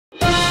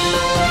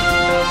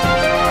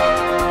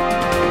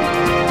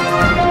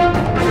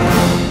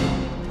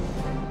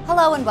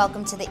Hello and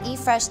welcome to the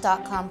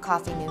eFresh.com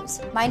Coffee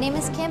News. My name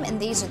is Kim and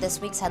these are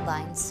this week's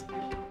headlines.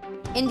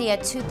 India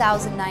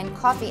 2009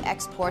 coffee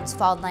exports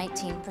fall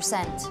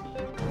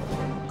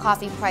 19%.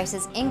 Coffee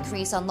prices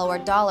increase on lower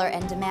dollar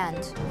and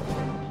demand.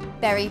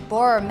 Berry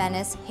borer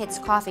menace hits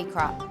coffee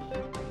crop.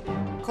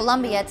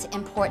 Colombia to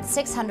import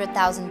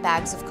 600,000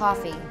 bags of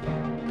coffee.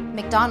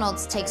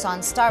 McDonald's takes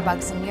on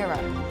Starbucks in Europe.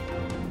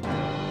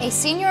 A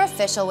senior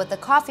official with the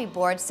Coffee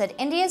Board said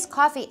India's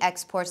coffee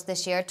exports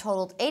this year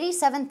totaled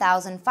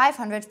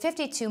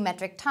 87,552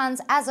 metric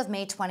tons as of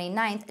May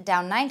 29th,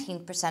 down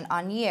 19%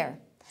 on year.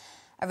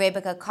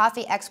 Arabica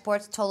coffee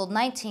exports totaled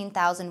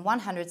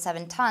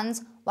 19,107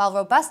 tons, while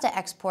Robusta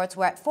exports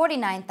were at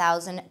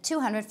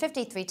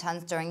 49,253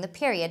 tons during the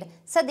period,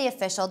 said the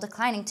official,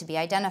 declining to be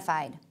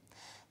identified.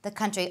 The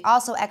country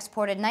also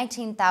exported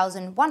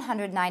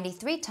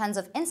 19,193 tons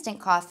of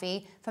instant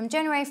coffee from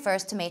January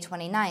 1st to May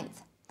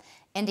 29th.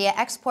 India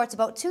exports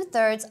about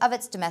two-thirds of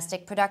its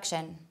domestic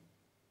production.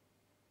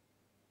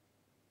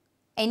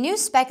 A new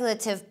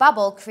speculative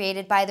bubble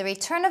created by the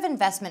return of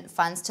investment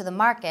funds to the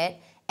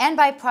market and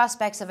by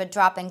prospects of a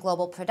drop in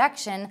global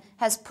production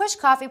has pushed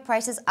coffee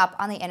prices up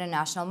on the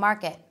international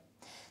market.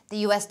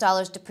 The US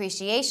dollar's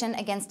depreciation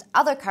against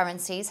other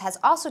currencies has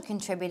also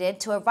contributed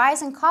to a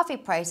rise in coffee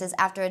prices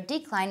after a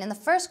decline in the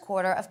first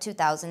quarter of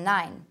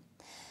 2009.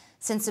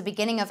 Since the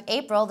beginning of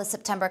April, the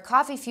September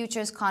coffee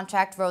futures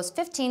contract rose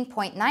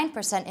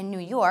 15.9% in New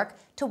York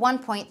to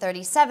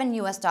 $1.37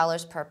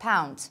 US per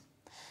pound.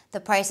 The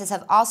prices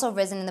have also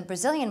risen in the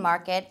Brazilian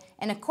market,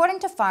 and according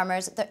to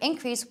farmers, the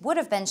increase would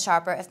have been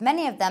sharper if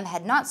many of them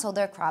had not sold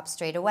their crops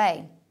straight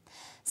away.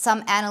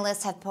 Some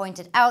analysts have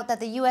pointed out that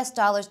the US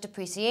dollar's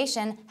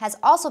depreciation has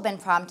also been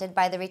prompted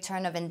by the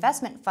return of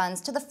investment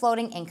funds to the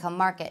floating income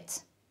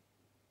market.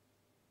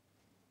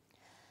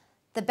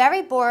 The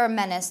berry borer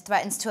menace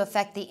threatens to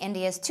affect the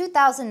India's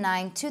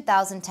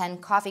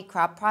 2009-2010 coffee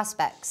crop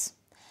prospects.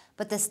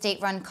 But the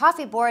state-run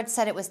Coffee Board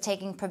said it was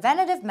taking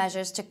preventative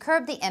measures to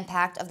curb the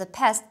impact of the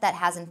pest that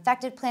has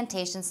infected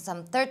plantations in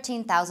some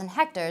 13,000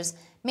 hectares,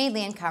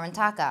 mainly in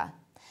Karnataka.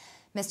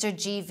 Mr.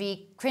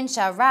 G.V.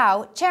 Krinsha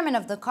Rao, chairman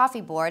of the Coffee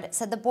Board,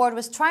 said the board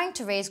was trying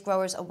to raise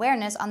growers'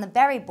 awareness on the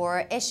berry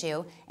borer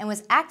issue and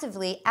was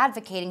actively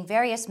advocating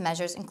various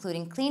measures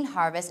including clean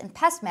harvest and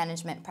pest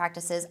management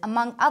practices,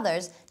 among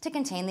others, to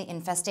contain the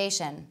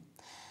infestation.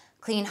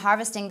 Clean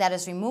harvesting, that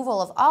is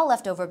removal of all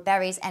leftover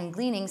berries and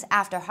gleanings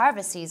after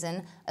harvest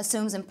season,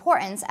 assumes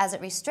importance as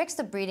it restricts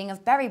the breeding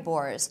of berry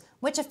borers,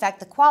 which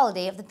affect the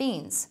quality of the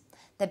beans.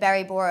 The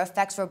berry borer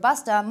affects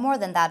Robusta more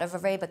than that of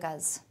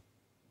Arabicas.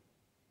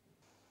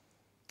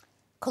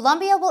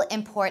 Colombia will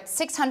import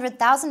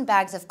 600,000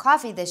 bags of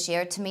coffee this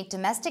year to meet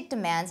domestic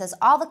demands, as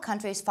all the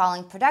country's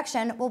falling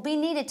production will be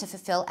needed to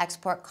fulfill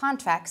export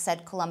contracts,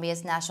 said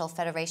Colombia's National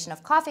Federation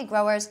of Coffee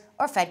Growers,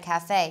 or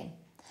FEDCAFE.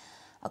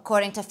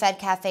 According to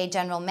FEDCAFE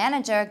General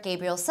Manager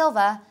Gabriel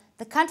Silva,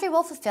 the country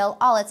will fulfill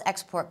all its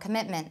export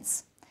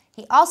commitments.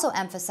 He also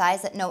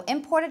emphasized that no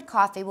imported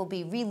coffee will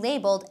be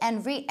relabeled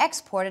and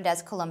re-exported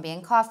as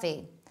Colombian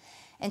coffee.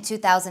 In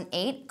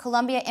 2008,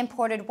 Colombia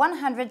imported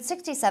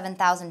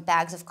 167,000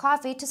 bags of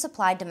coffee to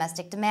supply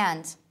domestic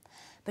demand.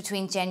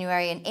 Between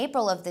January and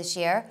April of this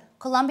year,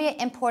 Colombia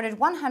imported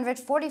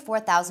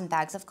 144,000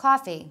 bags of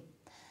coffee.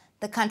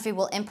 The country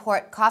will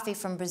import coffee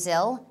from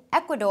Brazil,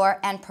 Ecuador,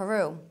 and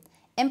Peru.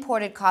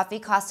 Imported coffee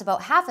costs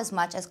about half as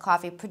much as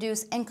coffee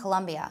produced in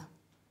Colombia.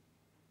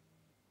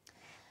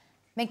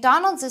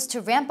 McDonald's is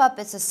to ramp up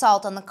its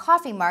assault on the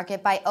coffee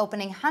market by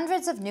opening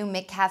hundreds of new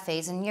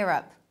McCafes in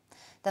Europe.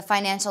 The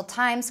Financial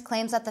Times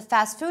claims that the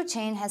fast food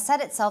chain has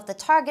set itself the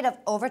target of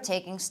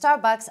overtaking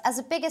Starbucks as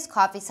the biggest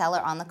coffee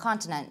seller on the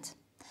continent.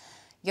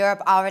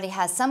 Europe already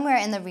has somewhere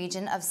in the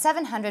region of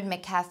 700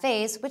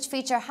 McCafes, which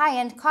feature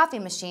high-end coffee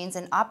machines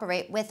and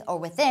operate with or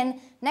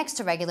within next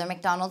to regular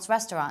McDonald's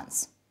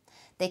restaurants.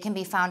 They can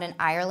be found in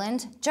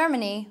Ireland,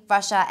 Germany,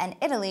 Russia, and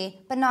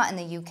Italy, but not in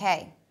the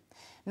UK.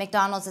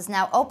 McDonald's is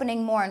now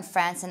opening more in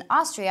France and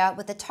Austria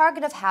with the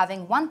target of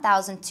having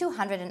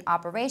 1,200 in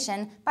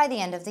operation by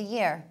the end of the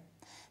year.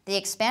 The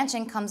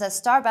expansion comes as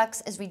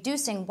Starbucks is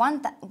reducing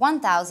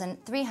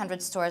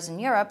 1,300 stores in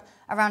Europe,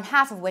 around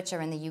half of which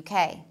are in the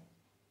UK.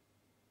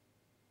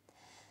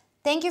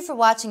 Thank you for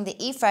watching the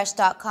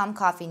eFresh.com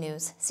Coffee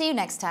News. See you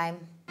next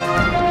time.